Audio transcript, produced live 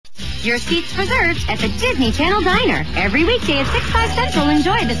Your seats reserved at the Disney Channel Diner. Every weekday at 6, 5 Central,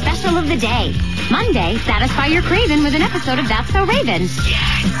 enjoy the special of the day. Monday, satisfy your craving with an episode of That's So Raven.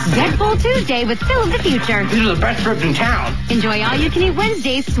 Yes. Deadpool Tuesday with Phil of the Future. These are the best ribs in town. Enjoy all-you-can-eat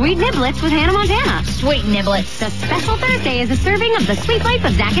Wednesday's Sweet Niblets with Hannah Montana. Sweet Niblets. The special Thursday is a serving of the Sweet Life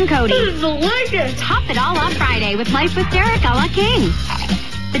of Zach and Cody. This is delicious. Top it all on Friday with Life with Derek a la King.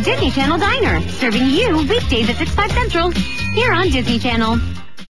 The Disney Channel Diner, serving you weekdays at 6, 5 Central, here on Disney Channel.